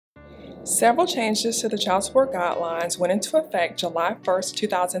Several changes to the child support guidelines went into effect July 1st,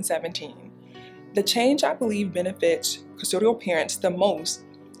 2017. The change I believe benefits custodial parents the most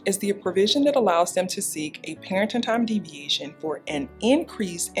is the provision that allows them to seek a parenting time deviation for an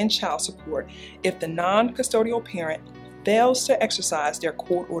increase in child support if the non-custodial parent fails to exercise their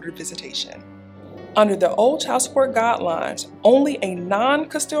court-ordered visitation. Under the old child support guidelines, only a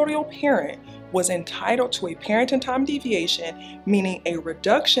non-custodial parent was entitled to a parenting time deviation, meaning a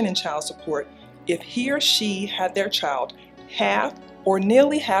reduction in child support if he or she had their child half or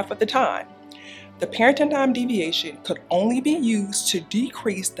nearly half of the time. The parenting time deviation could only be used to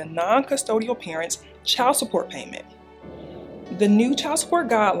decrease the non-custodial parent's child support payment. The new child support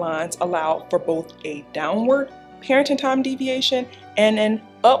guidelines allow for both a downward parenting time deviation and an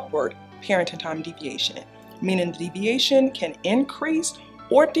upward parenting time deviation, meaning the deviation can increase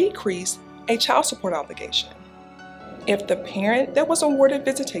or decrease a child support obligation. If the parent that was awarded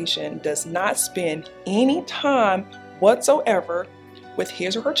visitation does not spend any time whatsoever with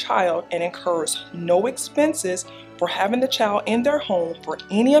his or her child and incurs no expenses for having the child in their home for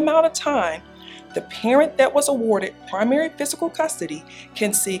any amount of time, the parent that was awarded primary physical custody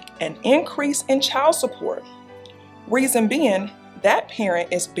can seek an increase in child support. Reason being, that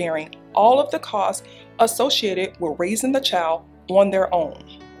parent is bearing all of the costs associated with raising the child on their own.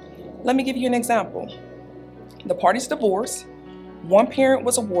 Let me give you an example. The parties divorced, one parent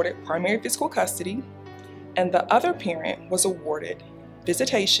was awarded primary physical custody, and the other parent was awarded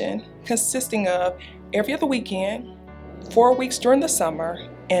visitation consisting of every other weekend, 4 weeks during the summer,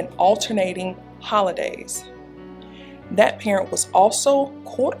 and alternating holidays. That parent was also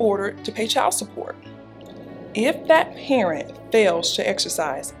court-ordered to pay child support. If that parent fails to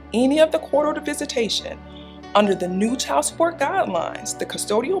exercise any of the court-ordered visitation, under the new child support guidelines, the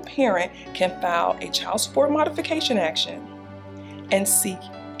custodial parent can file a child support modification action and seek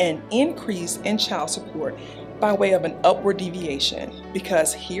an increase in child support by way of an upward deviation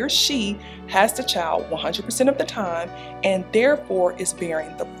because he or she has the child 100% of the time and therefore is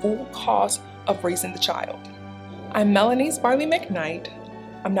bearing the full cost of raising the child. I'm Melanie Sparley McKnight.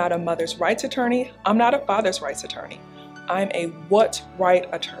 I'm not a mother's rights attorney. I'm not a father's rights attorney. I'm a what right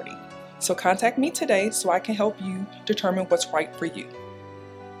attorney. So contact me today so I can help you determine what's right for you.